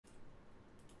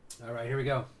All right, here we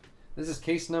go. This is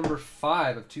case number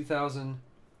 5 of 2013-14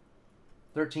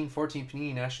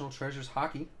 Panini National Treasures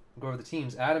Hockey. We'll go over the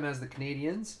teams. Adam has the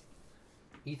Canadiens.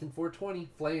 Ethan 420,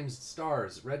 Flames,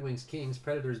 Stars, Red Wings, Kings,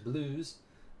 Predators, Blues,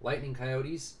 Lightning,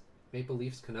 Coyotes, Maple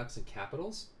Leafs, Canucks, and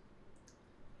Capitals.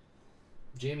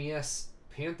 Jamie S,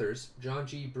 Panthers, John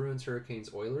G, Bruins,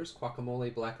 Hurricanes, Oilers,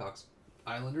 Guacamole, Blackhawks,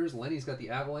 Islanders. Lenny's got the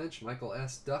Avalanche, Michael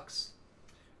S, Ducks,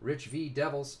 Rich V,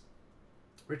 Devils,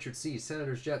 Richard C,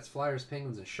 Senators, Jets, Flyers,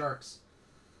 Penguins, and Sharks.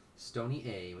 Stony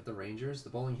A with the Rangers, the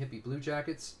Bowling Hippie, Blue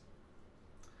Jackets,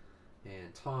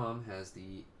 and Tom has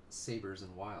the Sabres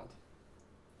and Wild.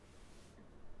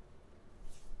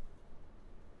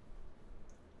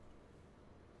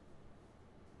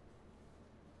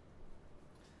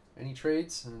 Any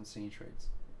trades? I didn't see any trades.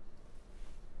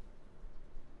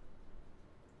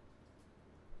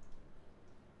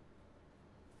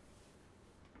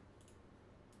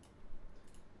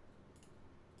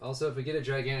 Also, if we get a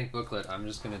gigantic booklet, I'm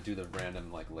just going to do the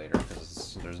random later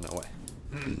because there's no way.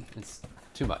 It's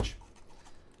too much.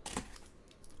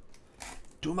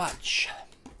 Too much.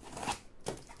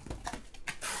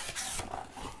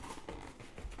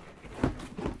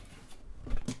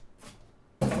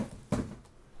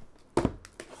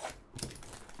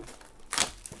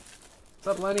 What's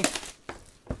up, Lenny?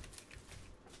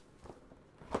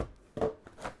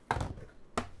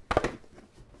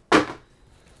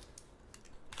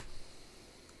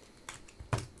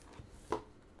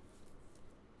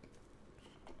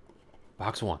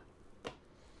 Box 1.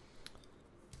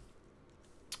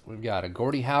 We've got a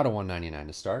Gordie Howe to 199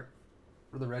 to start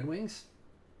for the Red Wings.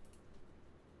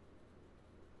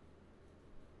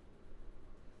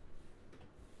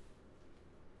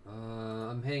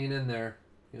 I'm hanging in there.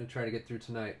 Gonna try to get through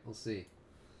tonight. We'll see.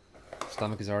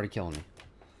 Stomach is already killing me.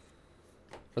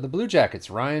 For the Blue Jackets,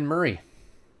 Ryan Murray.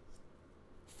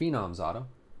 Phenoms auto.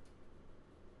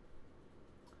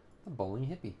 The Bowling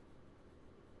Hippie.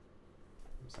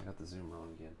 Oops, I got the zoom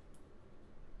wrong again.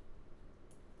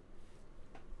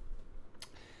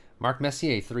 Mark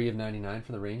Messier, 3 of 99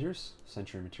 for the Rangers.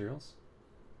 Century Materials.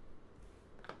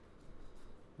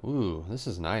 Ooh, this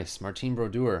is nice. Martin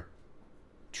Brodeur.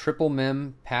 Triple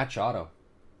Mem patch auto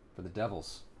for the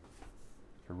Devils.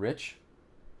 For Rich.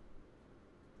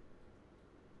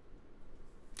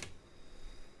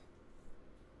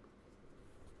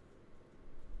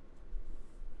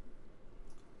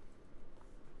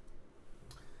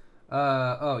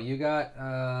 You got,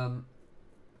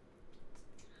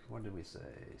 what did we say?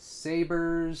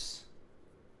 Sabres,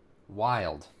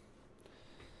 Wild.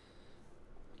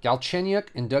 Galchenyuk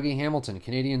and Dougie Hamilton,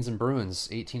 Canadiens and Bruins,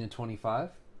 18 of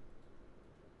 25.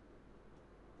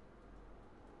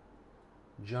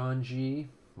 John G.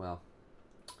 Well,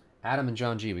 Adam and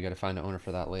John G. We got to find an owner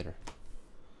for that later.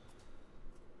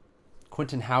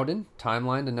 Quentin Howden,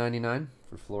 timeline to 99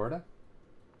 for Florida.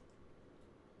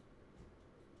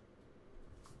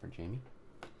 For Jamie.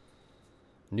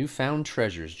 Newfound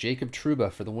Treasures, Jacob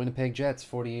Trouba for the Winnipeg Jets,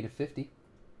 48 of 50.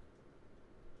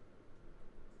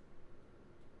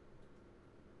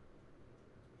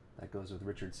 That goes with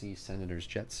Richard C. Senators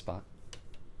Jets spot.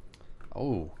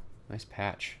 Oh, nice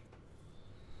patch.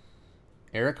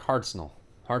 Eric Hartzell,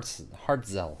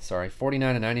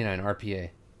 49 of 99 RPA.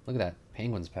 Look at that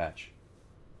Penguins patch.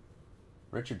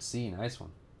 Richard C, nice one.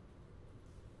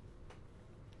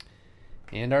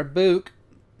 And our Book,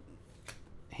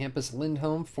 Hampus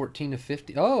Lindholm, 14 of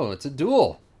 50. Oh, it's a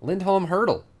duel. Lindholm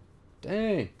Hurdle.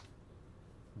 Dang.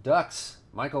 Ducks,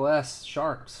 Michael S,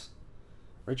 Sharks.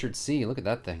 Richard C, look at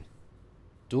that thing.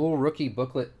 Dual rookie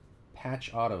booklet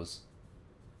patch autos.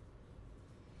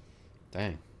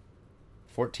 Dang.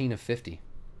 14 of 50.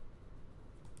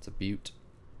 It's a beaut.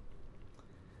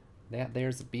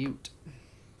 There's a beaut.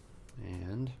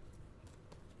 And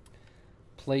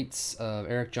plates of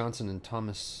Eric Johnson and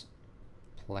Thomas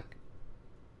Plekanec,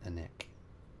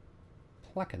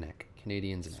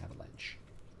 Canadiens and Avalanche.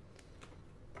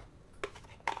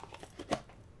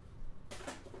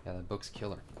 Yeah, that book's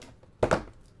killer.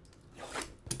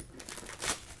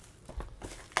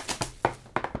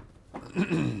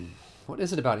 What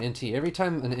is it about NT? Every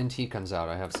time an NT comes out,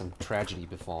 I have some tragedy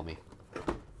befall me.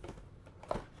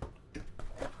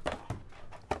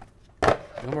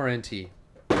 No more NT.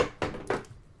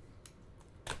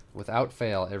 Without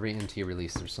fail, every NT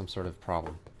release, there's some sort of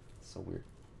problem. It's so weird.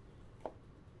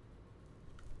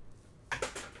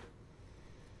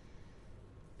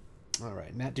 All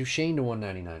right, Matt Duchene to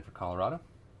 199 for Colorado.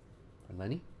 For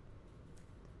Lenny.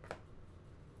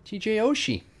 TJ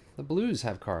Oshie. The Blues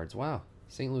have cards. Wow.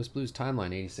 St. Louis Blues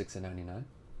timeline, 86 and 99.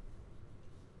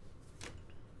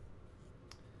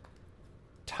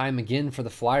 Ty McGinn for the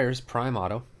Flyers, prime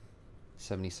auto.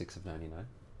 76 of 99.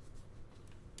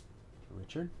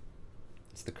 Richard.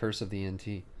 It's the curse of the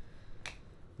NT.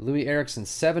 Louis Erickson,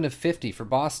 7 of 50 for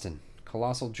Boston.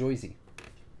 Colossal Joyzy.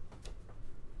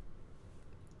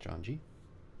 John G.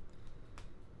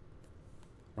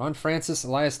 Ron Francis,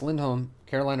 Elias Lindholm,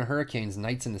 Carolina Hurricanes,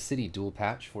 Knights in the City, dual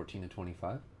patch, 14 of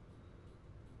 25.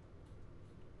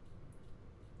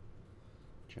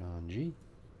 John G.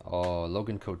 Oh,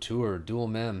 Logan Couture, dual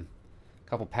mem.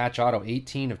 Couple patch auto,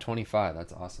 18 of 25.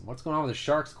 That's awesome. What's going on with the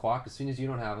Sharks, Quack, as soon as you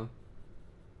don't have them?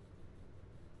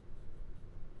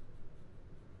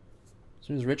 As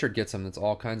soon as Richard gets them, it's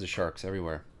all kinds of Sharks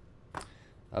everywhere.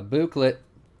 A booklet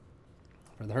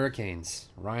for the Hurricanes.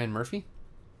 Ryan Murphy.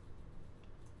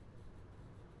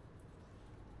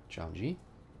 John G.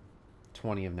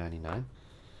 20 of 99.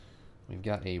 We've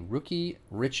got a rookie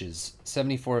Riches.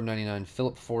 74 of 99.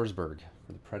 Philip Forsberg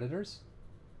for the Predators.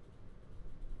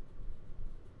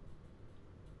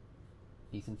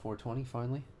 Ethan 420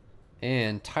 finally.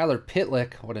 And Tyler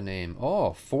Pitlick. What a name.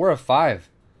 Oh, 4 of 5.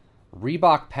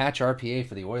 Reebok patch RPA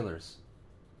for the Oilers.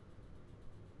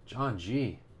 John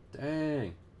G.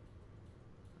 Dang.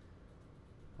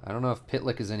 I don't know if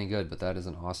Pitlick is any good, but that is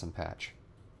an awesome patch.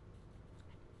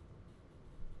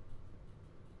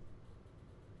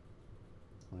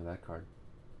 Look at that card.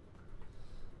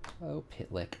 Oh,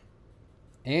 Pitlick.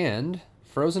 And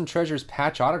Frozen Treasures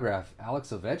patch autograph, Alex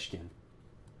Ovechkin.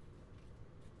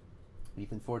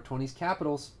 Ethan 420's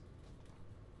Capitals.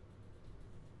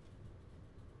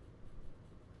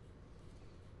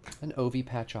 An Ovi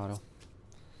patch auto.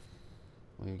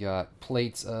 We've got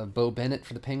plates of Bo Bennett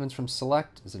for the Penguins from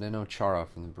Select. Zdeno Chara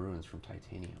from the Bruins from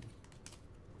Titanium.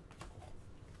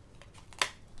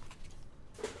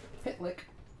 Pitlick.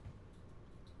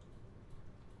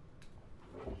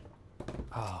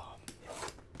 Oh.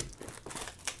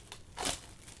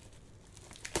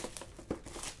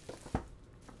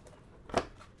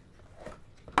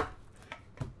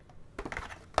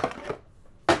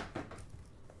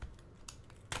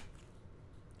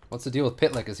 What's the deal with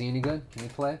Pitlick? Is he any good? Can he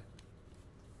play?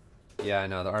 Yeah, I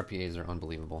know. The RPAs are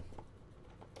unbelievable.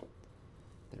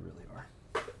 They really are.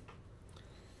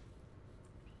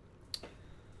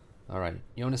 All right.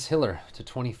 Jonas Hiller to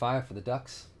 25 for the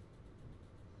Ducks.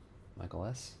 Michael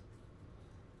S.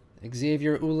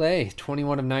 Xavier Oulet,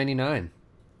 21 of 99.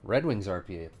 Red Wings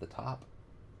RPA up at the top.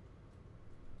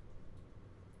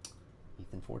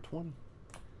 Ethan 420.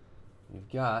 We've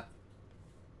got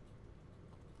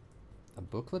a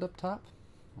booklet up top.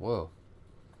 Whoa.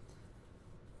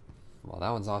 Well, that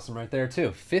one's awesome right there,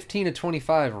 too. 15 of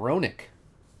 25, Roenick.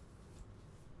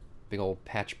 Big old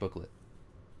patch booklet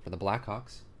for the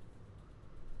Blackhawks.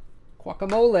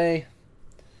 Guacamole.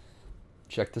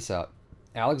 Check this out.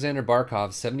 Alexander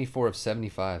Barkov, 74 of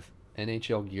 75.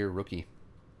 NHL Gear rookie.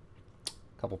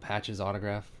 Couple patches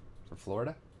autograph for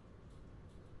Florida.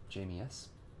 Jamie S.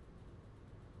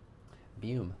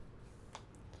 Bume.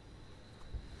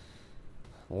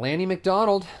 Lanny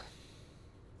McDonald.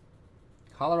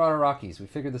 Colorado Rockies. We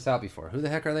figured this out before. Who the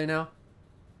heck are they now?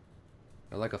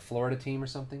 They're like a Florida team or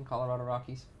something, Colorado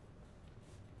Rockies.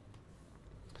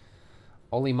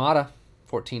 Oli Mata,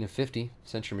 14 of 50.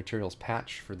 Century Materials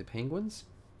patch for the Penguins.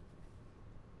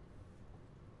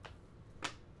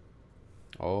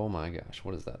 Oh my gosh,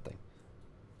 what is that thing?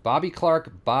 Bobby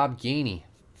Clark, Bob Gainey.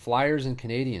 Flyers and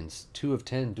Canadians, 2 of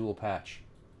 10 dual patch.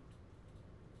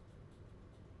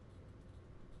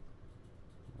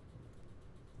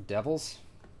 Devils?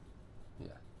 Yeah,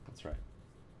 that's right.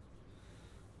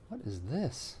 What is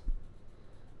this?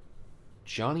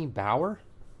 Johnny Bauer?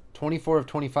 24 of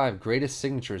 25. Greatest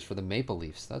signatures for the Maple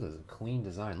Leafs. That is a clean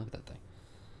design. Look at that thing.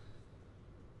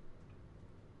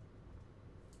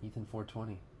 Ethan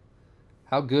 420.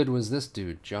 How good was this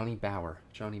dude? Johnny Bauer.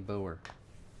 Johnny Bower.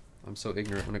 I'm so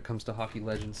ignorant when it comes to hockey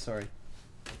legends. Sorry.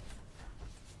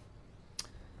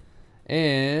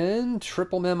 And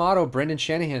triple mem auto. Brendan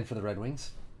Shanahan for the Red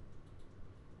Wings.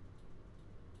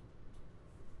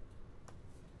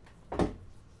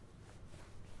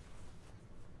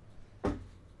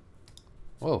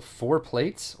 Whoa, 4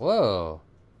 plates? Whoa.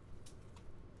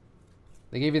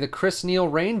 They gave you the Chris Neal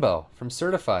Rainbow from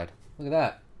Certified. Look at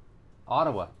that.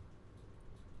 Ottawa.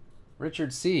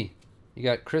 Richard C. You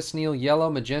got Chris Neal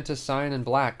yellow, magenta, cyan, and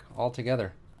black all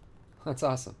together. That's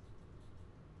awesome.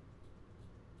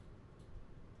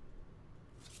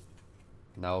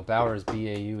 No, Bauer is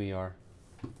B-A-U-E-R.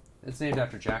 It's named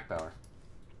after Jack Bauer.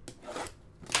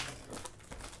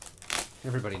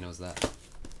 Everybody knows that.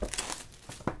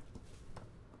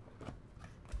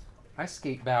 I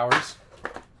skate Bowers.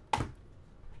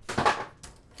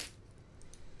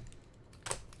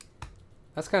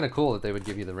 That's kind of cool that they would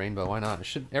give you the rainbow. Why not?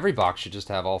 Every box should just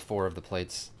have all 4 of the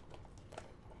plates.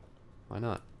 Why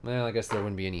not? Well, I guess there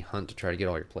wouldn't be any hunt to try to get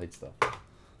all your plates, though.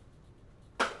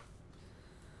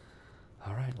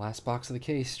 All right, last box of the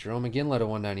case. Jerome McGinley to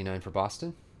 199 for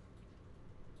Boston.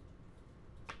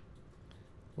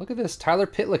 Look at this. Tyler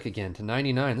Pitlick again to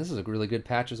 99. This is a really good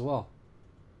patch as well.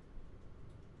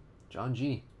 John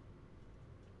G.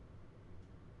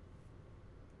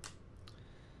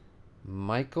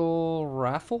 Michael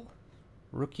Raffle,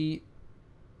 rookie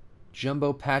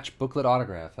jumbo patch booklet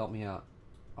autograph. Help me out.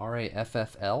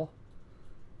 RAFFL.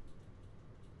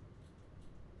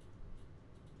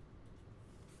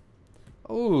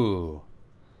 Ooh.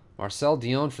 Marcel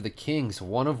Dion for the Kings.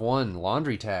 1 of 1.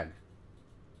 Laundry tag.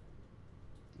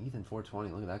 Ethan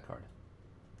 420. Look at that card.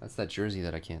 That's that jersey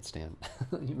that I can't stand.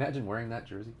 Can you imagine wearing that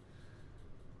jersey?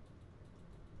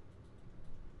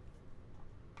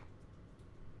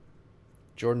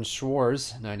 Jordan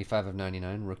Schwartz, 95 of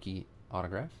 99, rookie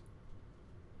autograph.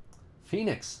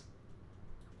 Phoenix.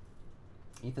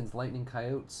 Ethan's Lightning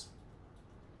Coyotes.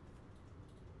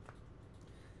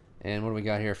 And what do we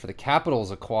got here? For the Capitals,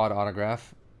 a quad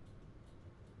autograph.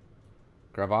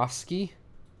 Grabowski,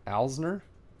 Alsner,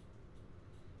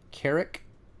 Carrick,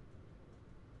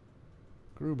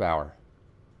 Grubauer.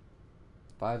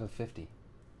 5 of 50.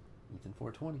 Ethan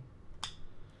 420.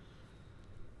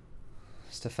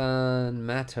 Stefan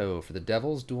Matto for the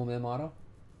Devils, dual mem auto.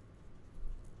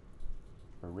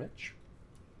 For Rich.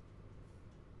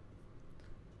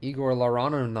 Igor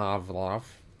Laranov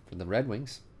for the Red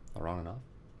Wings. Laranov.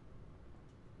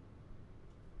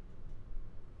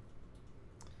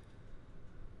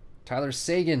 Tyler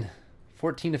Sagan,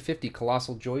 14 of 50,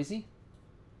 Colossal Joyzy.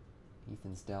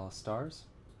 Ethan's Dallas Stars.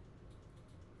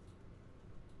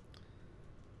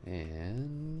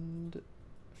 And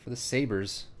for the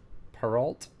Sabres,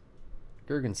 Peralt,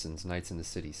 Gergensons, Knights in the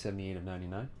City, 78 of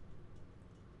 99.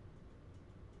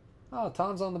 Oh,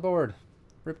 Tom's on the board.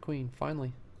 Rip Queen,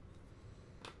 finally.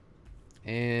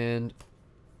 And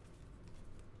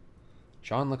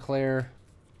John LeClaire,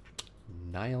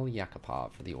 Niall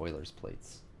Yakupov for the Oilers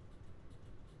plates.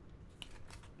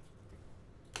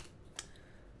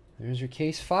 There's your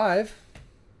case 5.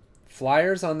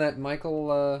 Flyers on that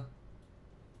Michael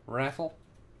raffle.